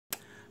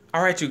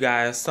All right, you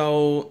guys.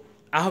 So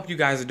I hope you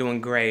guys are doing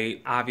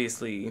great.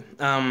 Obviously,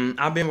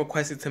 I've been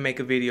requested to make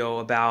a video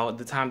about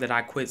the time that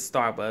I quit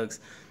Starbucks.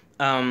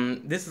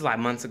 This is like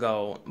months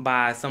ago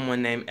by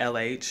someone named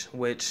LH,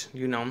 which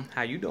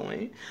how you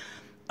doing.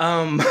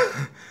 Um,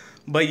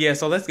 but yeah,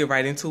 so let's get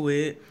right into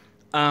it.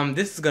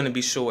 This is gonna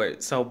be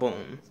short. So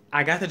boom,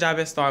 I got the job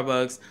at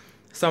Starbucks.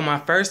 So my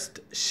first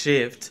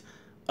shift,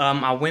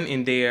 I went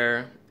in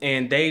there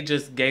and they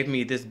just gave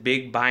me this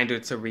big binder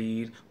to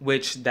read,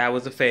 which that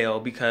was a fail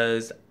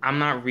because I'm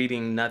not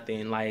reading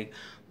nothing. Like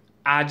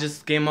I just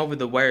skim over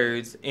the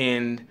words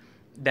and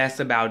that's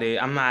about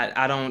it. I'm not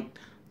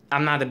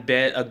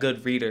a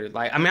good reader.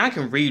 Like I mean I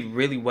can read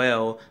really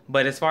well,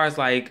 but as far as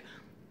like,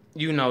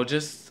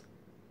 just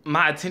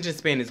my attention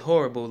span is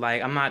horrible.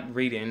 Like I'm not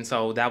reading,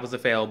 so that was a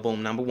fail.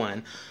 Boom, number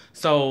one.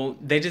 So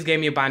they just gave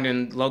me a binder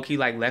and low key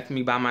like left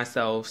me by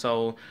myself.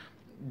 So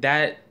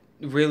that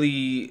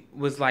really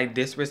was like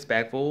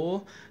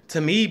disrespectful to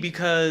me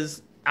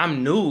because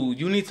I'm new.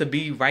 You need to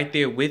be right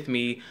there with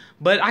me.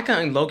 But I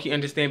can low key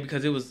understand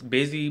because it was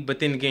busy. But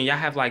then again, y'all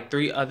have like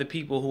three other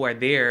people who are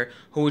there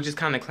who were just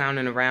kind of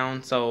clowning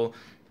around. So,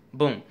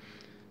 boom.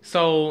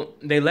 So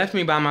they left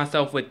me by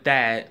myself with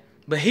that.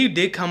 But he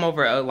did come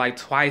over like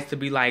twice to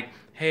be like,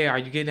 hey, are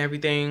you getting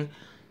everything?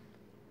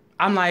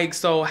 I'm like,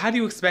 so how do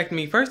you expect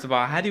me, first of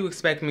all, how do you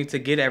expect me to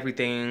get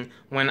everything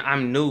when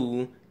I'm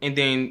new and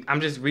then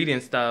I'm just reading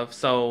stuff?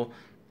 So,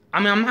 I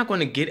mean, I'm not going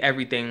to get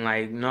everything,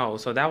 like, no.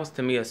 So that was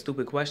to me a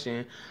stupid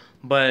question.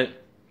 But,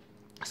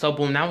 so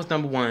boom, that was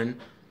number one.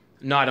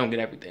 No, I don't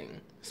get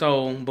everything.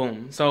 So,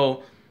 boom.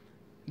 So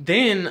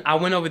then I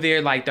went over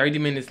there like 30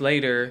 minutes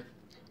later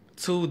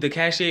to the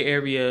cashier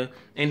area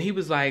and he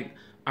was like,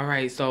 all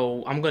right,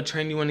 so I'm going to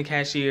train you on the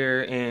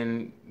cashier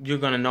and you're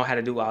going to know how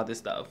to do all this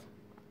stuff.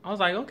 I was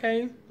like,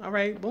 okay, all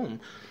right, boom.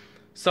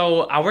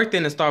 So I worked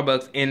in a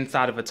Starbucks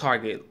inside of a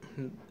Target,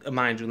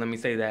 mind you, let me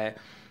say that.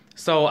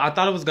 So I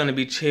thought it was gonna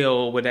be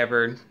chill,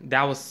 whatever.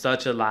 That was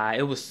such a lie.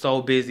 It was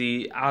so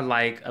busy. I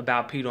like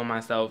about peed on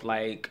myself.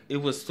 Like it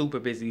was super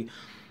busy.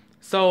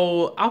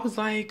 So I was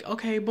like,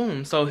 okay,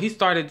 boom. So he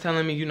started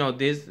telling me,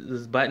 this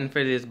is button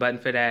for this, button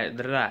for that,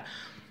 da da da.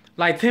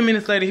 Like 10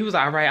 minutes later, he was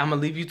like, all right, I'm gonna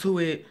leave you to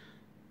it.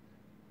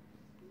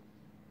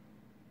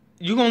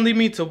 You gonna leave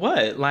me to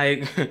what?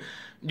 Like,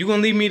 you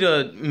gonna leave me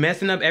to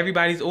messing up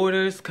everybody's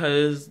orders?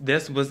 Cause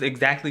this was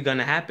exactly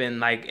gonna happen.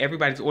 Like,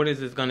 everybody's orders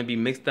is gonna be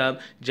mixed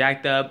up,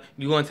 jacked up.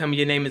 You gonna tell me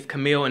your name is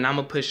Camille and I'm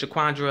gonna put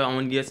Shaquandra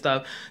on your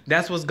stuff.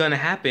 That's what's gonna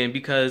happen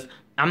because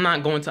I'm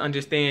not going to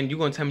understand. You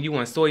gonna tell me you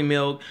want soy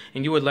milk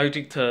and you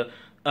allergic to,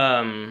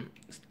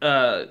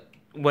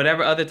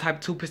 whatever other type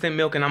 2%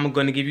 milk, and I'm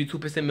gonna give you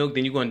 2% milk,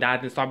 then you're gonna die,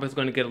 then Starbucks is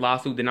gonna get a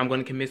lawsuit, then I'm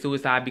gonna commit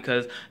suicide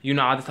because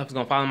all this stuff is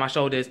gonna fall on my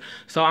shoulders.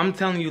 So I'm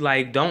telling you,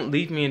 like, don't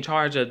leave me in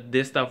charge of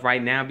this stuff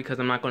right now because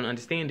I'm not gonna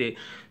understand it.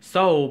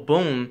 So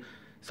boom.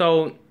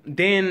 So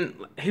then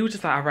he was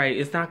just like, all right,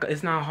 it's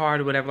not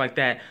hard or whatever like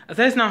that. I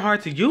said it's not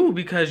hard to you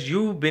because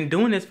you've been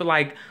doing this for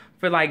like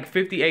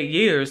 58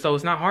 years, so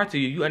it's not hard to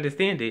you. You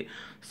understand it.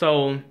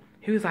 So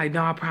he was like,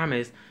 no, I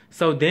promise.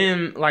 So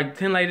then like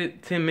 10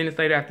 minutes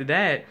later after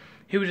that,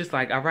 he was just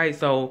like, all right,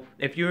 so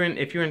if you're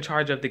in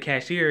charge of the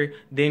cashier,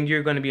 then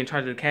you're going to be in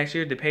charge of the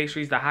cashier, the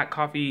pastries, the hot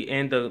coffee,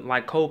 and the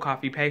like cold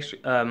coffee pastry,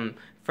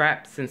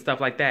 fraps and stuff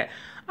like that.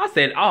 I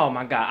said, oh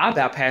my God, I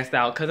about passed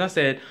out because I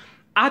said,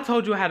 I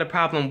told you I had a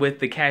problem with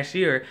the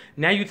cashier.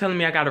 Now you telling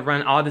me I got to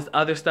run all this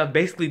other stuff,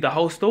 basically the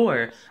whole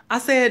store. I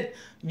said,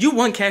 you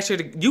want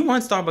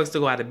Starbucks to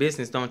go out of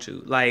business, don't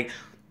you? Like,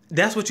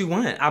 that's what you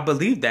want. I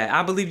believe that.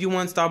 I believe you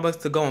want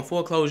Starbucks to go in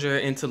foreclosure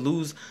and to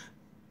lose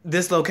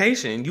this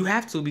location. You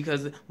have to,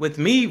 because with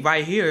me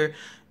right here,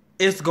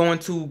 it's going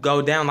to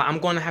go down. Like I'm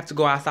going to have to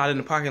go outside in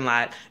the parking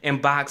lot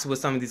and box with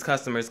some of these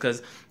customers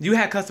because you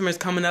had customers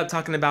coming up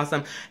talking about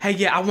some. Hey,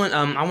 yeah, I want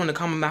a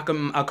caramel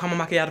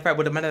macchiato frap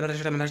with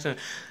a,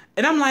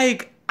 and I'm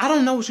like, I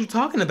don't know what you're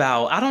talking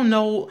about. I don't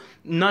know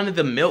none of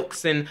the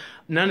milks and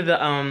none of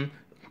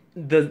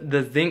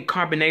the zinc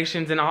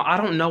carbonations and all. I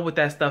don't know what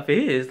that stuff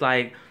is.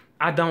 Like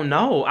I don't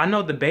know. I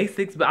know the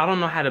basics, but I don't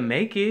know how to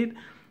make it.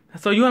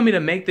 So you want me to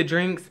make the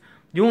drinks?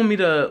 You want me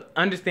to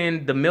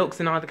understand the milks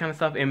and all that kind of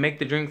stuff and make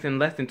the drinks in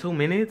less than 2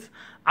 minutes?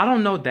 I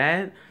don't know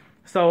that.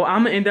 So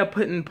I'm going to end up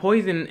putting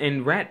poison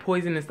and rat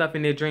poison and stuff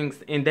in their drinks.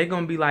 And they're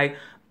going to be like,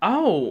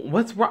 oh,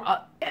 what's wrong?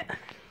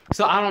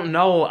 So I don't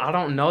know. I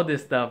don't know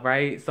this stuff,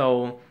 right?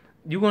 So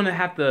you're going to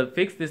have to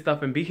fix this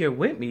stuff and be here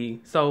with me.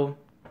 So,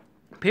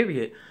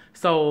 period.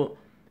 So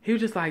he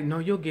was just like, no,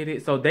 you'll get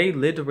it. So they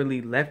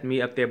literally left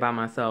me up there by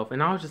myself.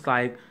 And I was just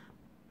like,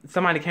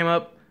 somebody came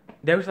up.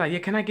 They was like, yeah,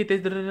 can I get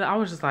this? I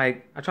was just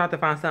like, I tried to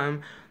find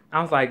something.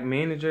 I was like,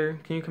 manager,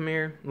 can you come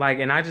here? Like,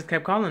 and I just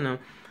kept calling them.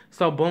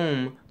 So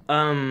boom,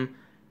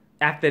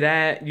 after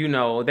that, you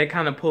know, they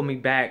kind of pulled me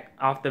back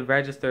off the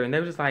register, and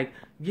they were just like,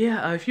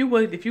 yeah, if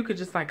you could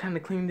just like kind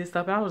of clean this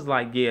up. And I was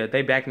like, yeah,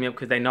 they backed me up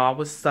because they know I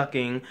was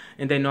sucking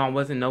and they know I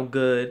wasn't no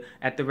good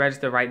at the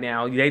register right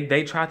now.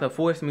 They tried to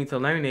force me to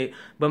learn it,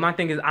 but my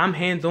thing is I'm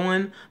hands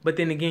on. But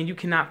then again, you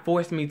cannot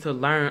force me to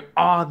learn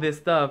all this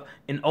stuff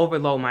and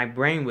overload my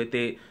brain with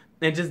it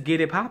and just get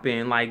it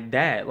popping like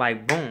that,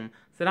 like boom.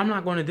 Said I'm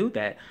not going to do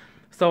that.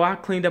 So I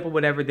cleaned up or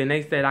whatever. Then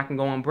they said I can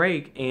go on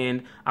break,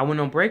 and I went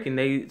on break, and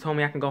they told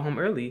me I can go home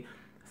early.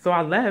 So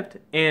I left,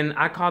 and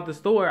I called the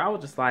store. I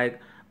was just like,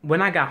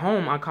 when I got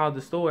home, I called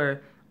the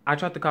store. I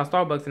tried to call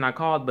Starbucks, and I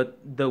called, but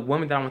the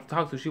woman that I wanted to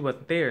talk to, she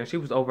wasn't there, and she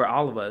was over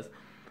all of us.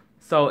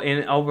 So,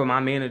 and over my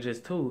managers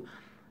too.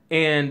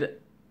 And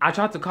I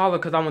tried to call her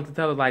because I wanted to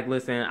tell her, like,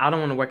 listen, I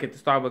don't want to work at the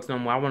Starbucks no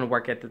more. I want to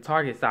work at the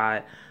Target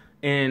side.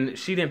 And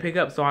she didn't pick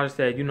up, so I just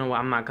said, you know what,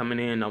 I'm not coming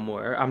in no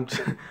more. I'm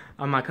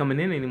not coming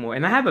in anymore.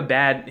 And I have a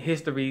bad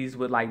histories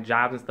with like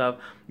jobs and stuff.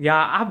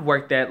 Yeah, I've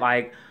worked at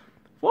like,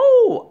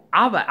 whoa,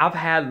 I've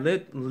had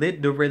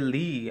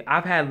literally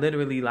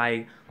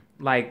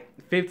like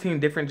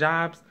 15 different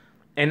jobs,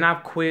 and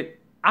I've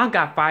quit. I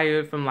got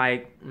fired from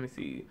like, let me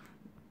see,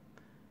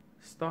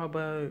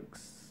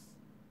 Starbucks,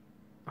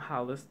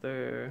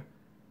 Hollister.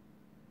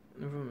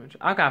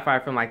 I got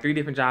fired from like 3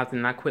 different jobs,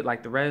 and I quit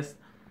like the rest.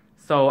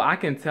 So I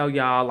can tell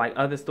y'all like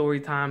other story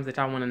times that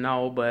y'all want to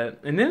know,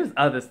 and then there's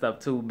other stuff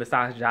too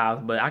besides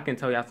jobs, but I can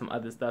tell y'all some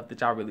other stuff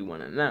that y'all really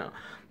want to know.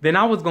 Then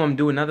I was going to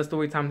do another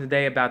story time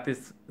today about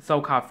this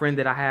so-called friend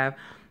that I have,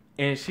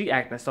 and she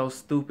acting so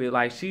stupid.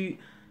 Like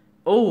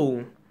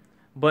oh,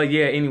 but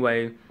yeah,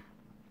 anyway,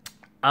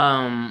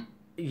 yeah,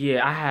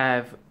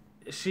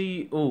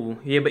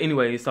 but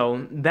anyway,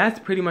 so that's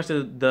pretty much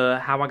the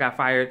how I got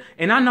fired.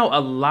 And I know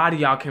a lot of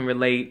y'all can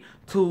relate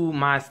to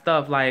my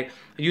stuff, like,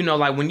 you know,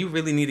 like when you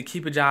really need to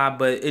keep a job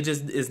but it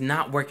just is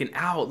not working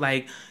out.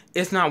 Like,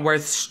 it's not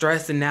worth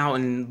stressing out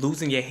and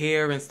losing your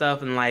hair and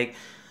stuff, and like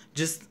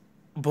just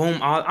boom,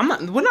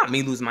 not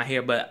me losing my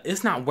hair, but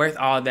it's not worth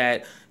all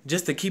that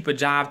just to keep a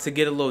job to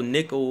get a little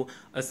nickel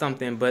or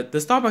something. But the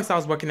Starbucks I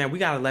was working at, we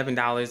got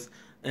 $11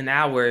 an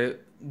hour,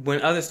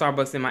 when other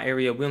Starbucks in my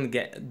area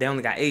they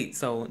only got 8.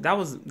 So that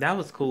was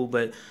cool,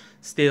 but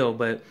still.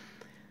 But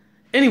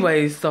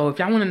anyways, so if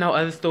y'all want to know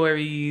other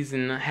stories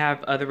and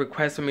have other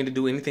requests for me to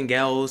do anything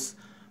else,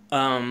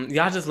 y'all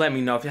just let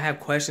me know. If y'all have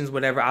questions,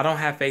 whatever. I don't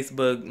have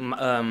Facebook,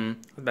 I was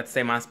about to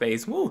say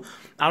MySpace. Woo.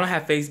 I don't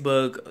have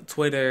Facebook,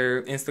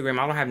 Twitter, Instagram.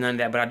 I don't have none of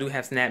that, but I do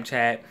have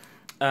Snapchat.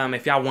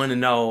 If y'all want to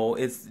know,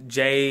 it's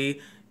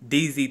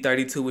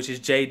JDZ32, which is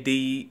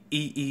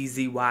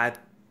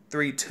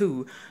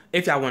JDEEZY32.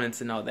 If y'all wanted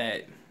to know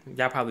that.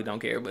 Y'all probably don't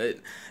care, but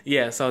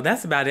yeah, so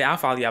that's about it. I'll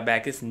follow y'all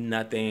back. It's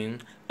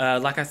nothing.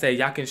 Like I said,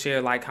 y'all can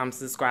share, like, comment,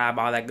 subscribe,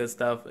 all that good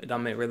stuff. It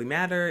don't really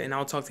matter, and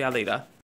I'll talk to y'all later.